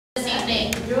This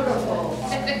evening. Beautiful.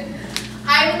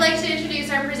 I would like to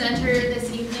introduce our presenter this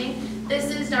evening.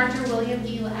 This is Dr. William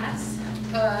D. Lass,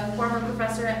 a former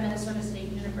professor at Minnesota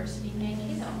State University,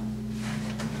 Mankato.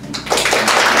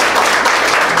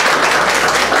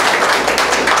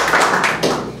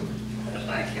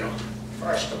 Thank you.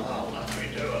 First of all, let me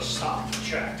do a soft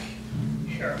check.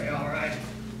 Hear me all right?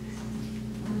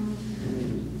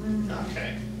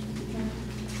 Okay.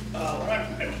 What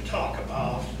I'm going to talk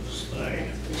about is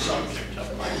the subject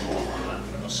of my poem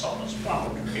on Minnesota's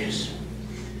boundaries.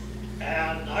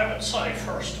 And I would say,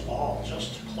 first of all,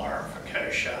 just a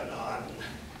clarification on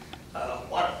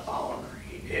what a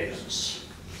boundary is.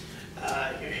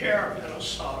 You hear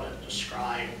Minnesota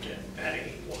described in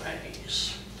many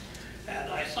ways. And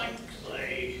I think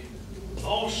the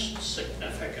most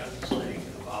significant thing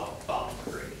about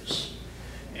boundaries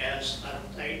is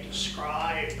that they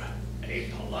describe a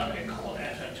political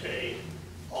entity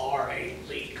or a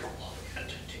legal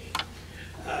entity.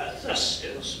 This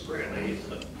is really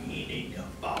the meaning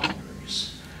of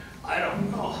boundaries. I don't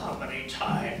know how many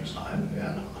times I've been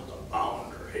on the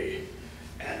boundary,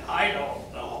 and I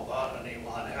don't know about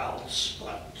anyone else,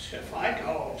 but if I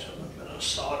go to the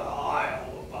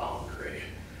Minnesota-Iowa boundary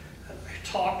and I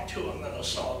talk to a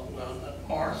Minnesotan on the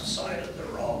north side of the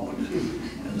road,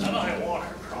 and then I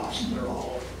walk across the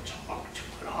road and talk to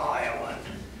an Iowan,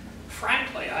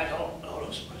 frankly, I don't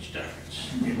notice much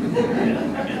difference in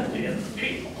the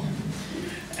people.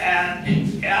 And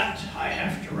yet, I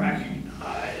have to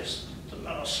recognize that the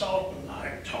Minnesotan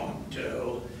I'm talking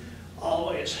to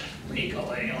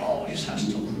legally always has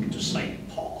to look to St.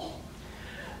 Paul.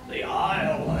 The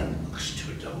Iowan looks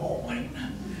to Des Moines.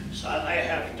 So they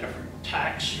have different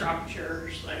tax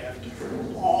structures, they have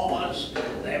different laws,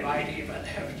 they might even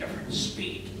have different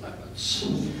speed limits.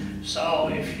 So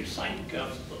if you think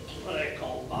of the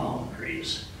political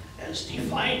boundaries as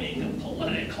defining a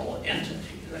political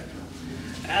entity there,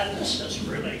 and this is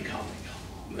really coming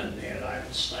home in the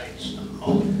United States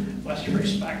now with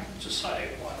respect to, say,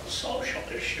 what a social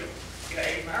issue,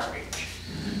 gay marriage.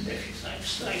 If you think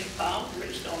state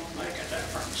boundaries don't make a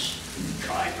difference,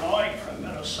 try going from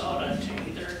Minnesota to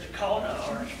either Dakota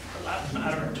or, for that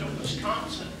matter, to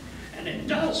Wisconsin, and it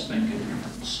does make a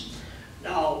difference.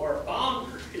 Now, where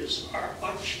boundaries are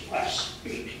much less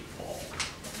meaningful,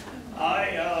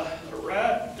 I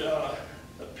read a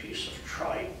piece of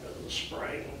tripe in the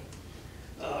spring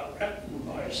written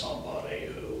by somebody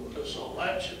who was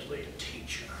allegedly a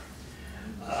teacher.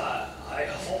 I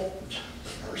hoped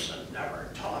the person never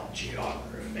taught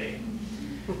geography.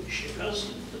 She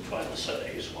visited the Twin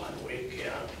Cities one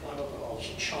weekend, one of those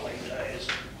chilly days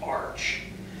in March.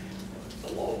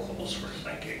 The locals were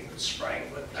thinking that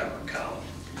spring would never come.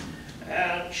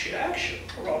 And she actually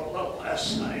wrote a little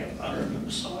essay about her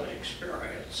Minnesota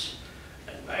experience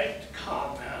and made the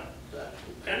comment that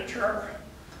winter,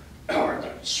 or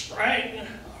that spring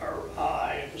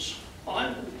arrives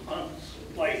 1 month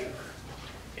later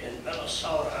in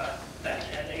Minnesota than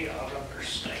any other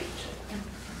state.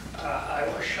 I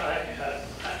wish I had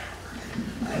met her.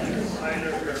 I had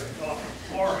invited her to go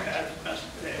to Moorhead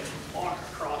yesterday and walk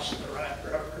across the Red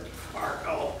River to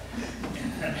Fargo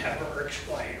and have her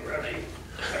explain really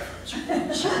the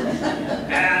difference.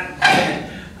 And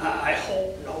I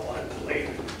hope no one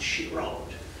believed what she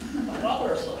wrote.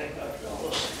 Another thing I've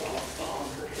noticed about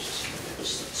boundaries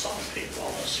is that some people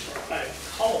ascribe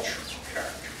cultural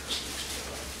characteristics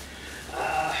to it.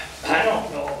 I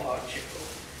don't know about you,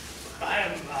 but I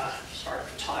am sort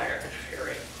of tired of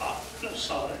hearing about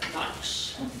Minnesota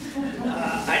nice.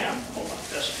 I don't know what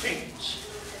this means.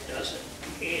 Does it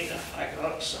mean if I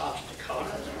go to South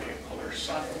Dakota, the people are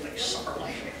suddenly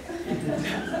surly?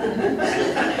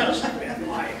 That hasn't been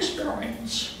my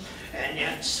experience. And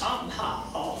yet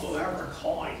somehow, whoever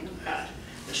coined that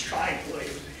is trying to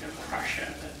leave the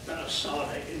impression that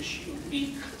Minnesota is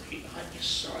uniquely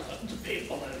nice, or that the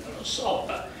people in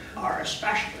Minnesota are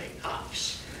especially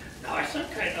nice. Now, I think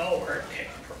I know where it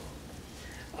came from,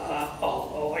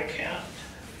 although I can't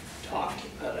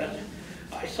document it.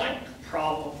 I think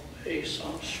probably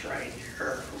some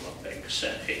stranger from a big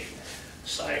city,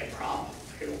 say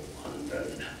probably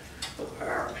London,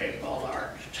 where people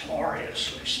are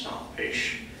notoriously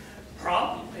snobbish,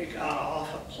 probably got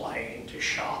off a plane to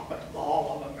shop at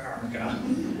Mall of America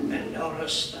and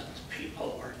noticed that the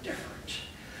people were different.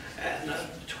 And the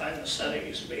Twin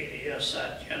Cities media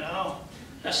said, you know,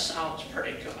 this sounds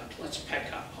pretty good, let's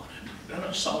pick up on it.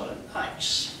 Minnesota,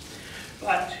 nice.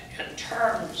 But in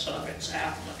terms of its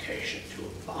application to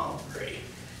a boundary,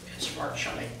 it's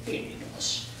virtually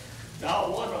meaningless.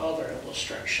 Now, one other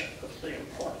illustration of the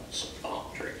importance of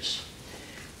boundaries.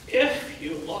 If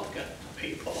you look at the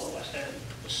people within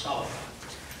Minnesota.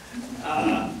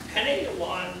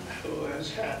 Anyone who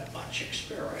has had much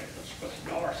experience with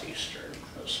northeastern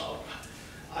Minnesota,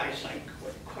 I think,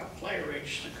 would quickly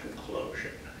reach the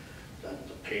conclusion that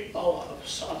the people of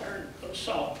southern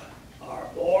Minnesota are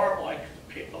more like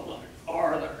the people of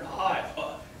northern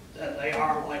Iowa than they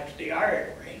are like the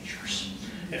Iron Rangers.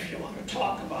 If you want to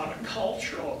talk about a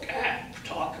cultural gap,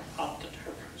 talk about the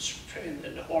difference between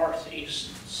the Northeast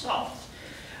and South.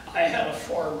 I had a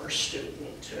former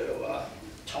student who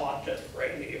taught at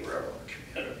Rainy River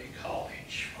Community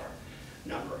College for a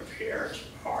number of years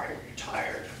before he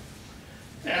retired.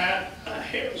 And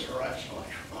he was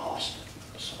originally from Austin,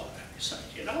 Minnesota. He said,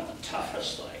 you know, the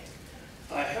toughest thing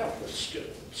I have with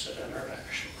students at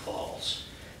International Falls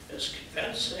is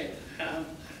convincing them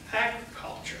that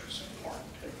agriculture is important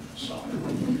in Minnesota.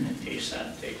 He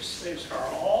said, these are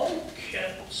all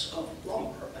kids of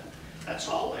lumbermen. That's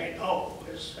all they know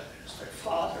is that their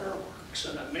father works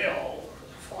in a mill or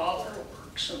the father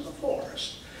works in the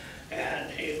forest. And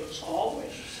he was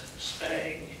always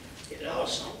saying, you know,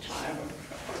 sometime I'm going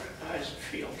to organize a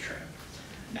field trip.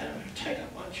 And I'm going to take a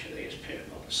bunch of these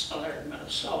people to southern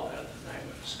Minnesota, and they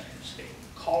would say, see,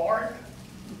 corn,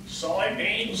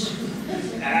 soybeans,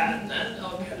 and then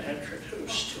they'll get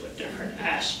introduced to a different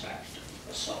aspect of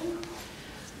Minnesota.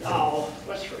 Now,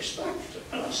 with respect to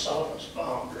Minnesota's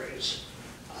boundaries,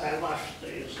 I left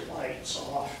these lights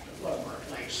off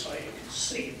deliberately so you can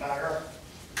see better.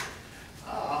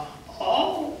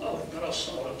 All of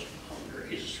Minnesota's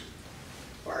boundaries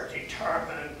were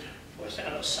determined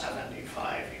within a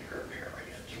 75-year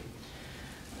period.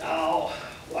 Now,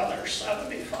 whether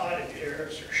 75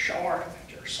 years are short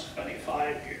or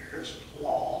 75 years is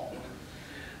long,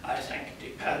 I think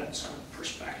depends on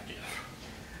perspective.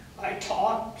 I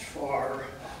taught for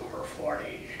over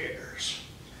 40 years,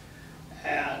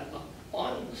 and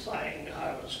one thing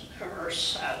I was never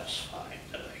satisfied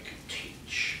that I could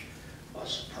teach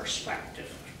was the perspective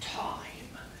of time.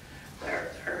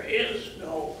 There is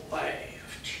no way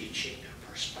of teaching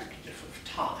a perspective of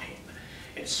time.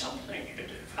 It's something you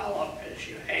develop as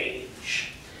you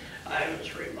age. I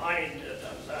was reminded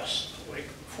of this the week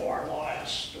before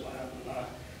last when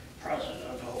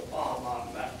President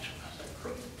Obama met with a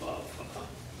group of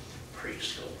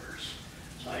preschoolers.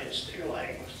 So I was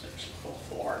dealing with these little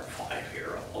 4- and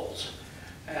 5-year-olds,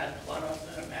 and one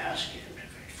of them asked him if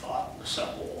he fought in the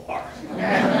Civil War.